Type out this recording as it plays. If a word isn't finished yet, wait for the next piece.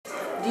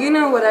Do you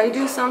know what I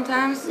do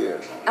sometimes? Yeah.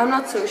 I'm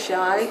not so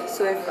shy,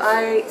 so if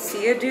I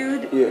see a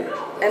dude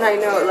and I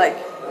know, like,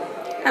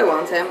 I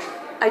want him,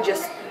 I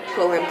just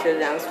pull him to the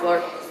dance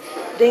floor.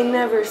 They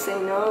never say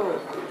no.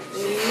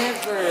 They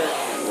never.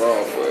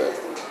 Well,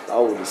 but I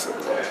wouldn't say no,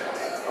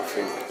 I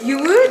think. You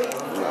would?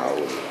 No, I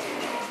wouldn't.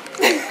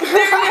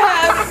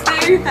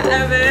 There you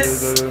have it.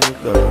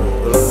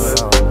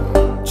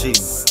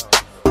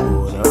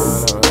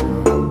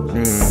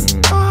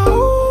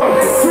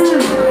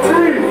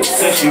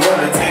 Said she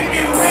wanna take me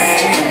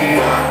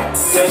away.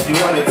 Said she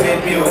wanna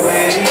take me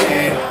away.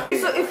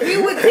 So if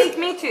you would take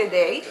me to a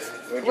date,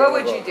 what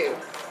would you do?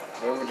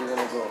 Where would you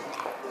wanna go?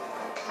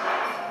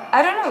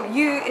 I don't know.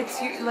 It's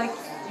you. Like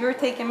you're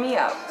taking me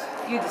out.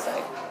 You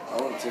decide. I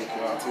wouldn't take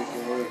you. I'll take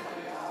you away.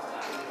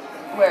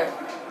 Where?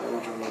 Where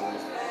would you wanna go?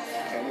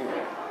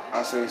 Anywhere.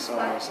 I say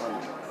somewhere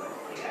sunny.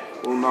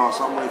 Well, no,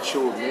 somewhere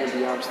chill.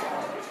 Maybe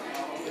Amsterdam.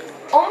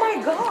 Oh my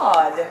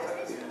God.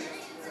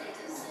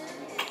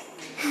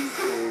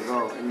 There you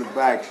go. In the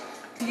back.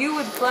 You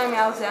would fly me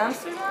out to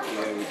Amsterdam?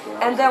 Yeah, we go.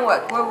 And then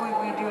what? What would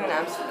we do in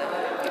Amsterdam?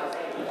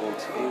 We go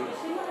to eat.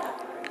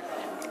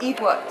 Eat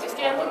what?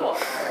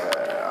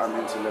 I'm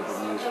into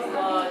Lebanese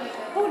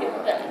food.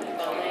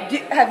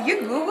 Have you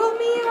Googled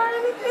me or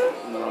anything?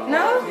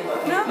 No?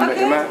 No?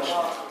 Okay. Match?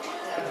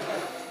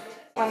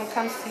 When it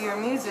comes to your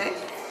music,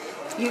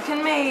 you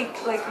can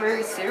make like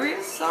very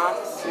serious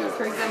songs. Yeah.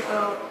 For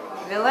example,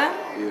 Villain.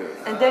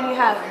 Yeah. And then you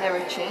have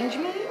Never Change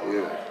Me.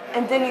 Yeah.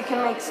 And then you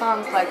can make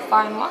songs like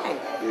Fine Wine.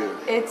 Yeah.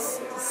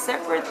 It's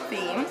separate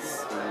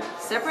themes,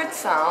 separate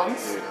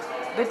sounds,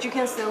 but you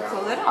can still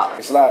pull it off.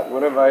 It's like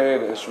whenever I hear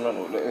the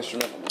instrumental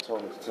will tell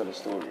me to tell the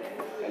story,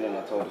 and then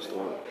I tell the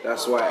story.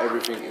 That's why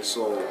everything is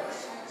so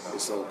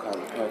kind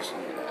of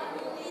personal.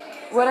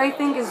 What I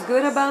think is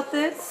good about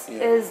this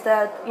is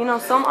that, you know,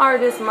 some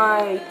artists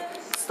might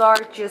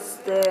start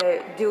just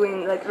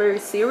doing like very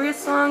serious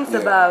songs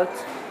about,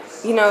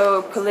 you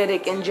know,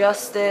 politic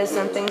injustice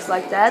and things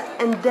like that,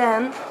 and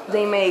then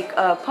they make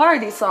a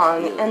party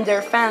song and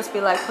their fans be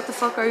like, what the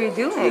fuck are you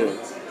doing?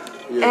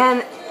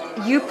 And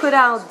you put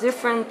out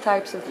different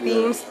types of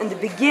themes in the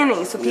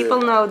beginning so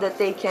people know that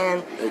they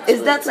can.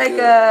 Is that like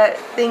a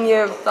thing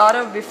you've thought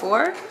of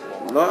before?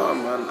 No,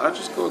 man, I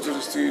just go to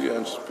the studio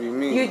and just be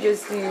me. You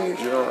just do. You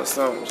know what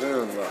I'm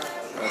saying? Like,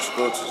 I just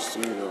go to the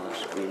studio and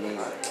just be me.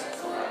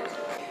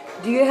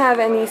 Do you have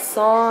any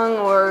song,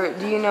 or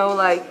do you know,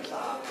 like,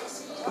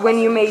 when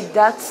you made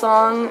that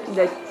song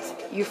that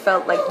you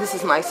felt like this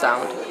is my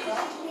sound?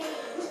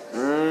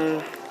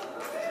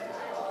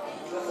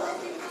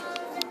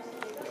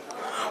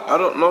 I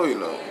don't know, you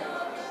know.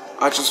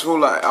 I just feel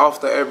like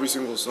after every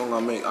single song I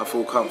make, I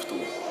feel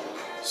comfortable.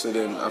 So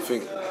then I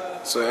think,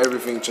 so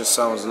everything just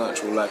sounds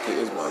natural, like it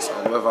is my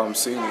sound. Whether I'm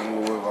singing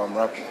or whether I'm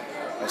rapping,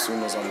 as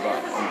soon as I'm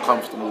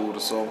comfortable with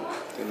the song,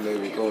 then there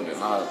we go. Then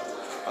I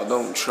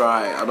don't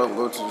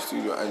go to the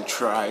studio and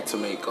try to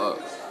make a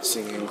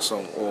singing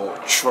song or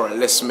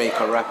let's make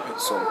a rapping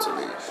song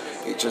today.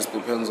 It just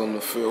depends on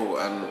the feel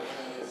and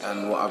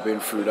what I've been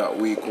through that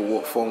week or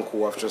what phone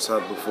call I've just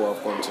had before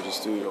I've gone to the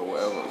studio or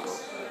whatever.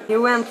 You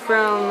went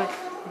from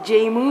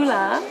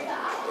J-Mula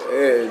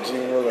to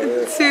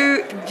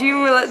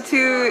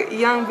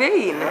Yxng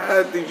Bane.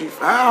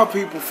 How are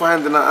people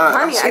finding that out?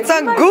 Honey, it's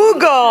on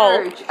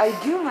Google. I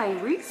do my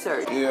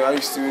research. Yeah, I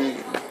used to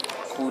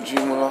call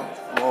J-Mula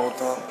my whole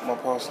time, my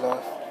past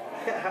life.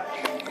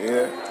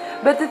 Yeah.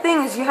 But the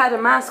thing is, you had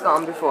a mask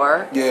on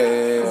before.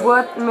 Yeah.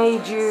 What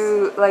made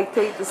you like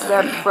take the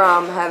step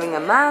from having a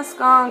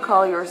mask on,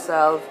 call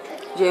yourself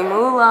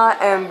J-Mula,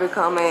 and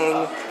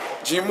becoming...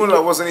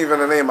 J-Mula wasn't even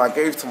a name I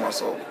gave to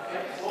myself.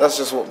 That's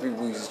just what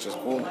people used to just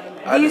call me.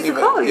 They used to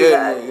call you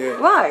that? Yeah.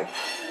 Why?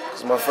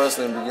 Because my first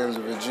name begins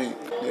with a G.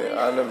 Yeah,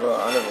 I never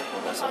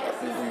called myself that.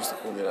 People used to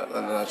call me that,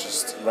 and then I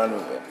just ran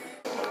with it.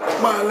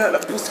 Man, like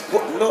that pussy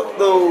got not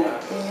though.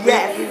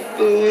 Yes.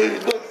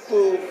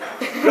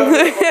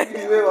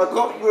 I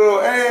got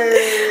girl,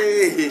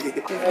 hey.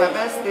 She's my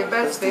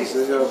bestie.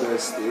 She's your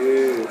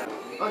bestie.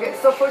 Okay,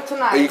 so for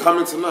tonight. Are you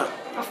coming tonight?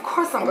 Of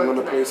course I'm going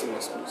gonna tonight. play some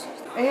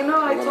exclusives. And you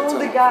know, I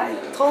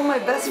told my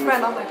best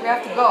friend, I'm like, we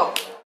have to go.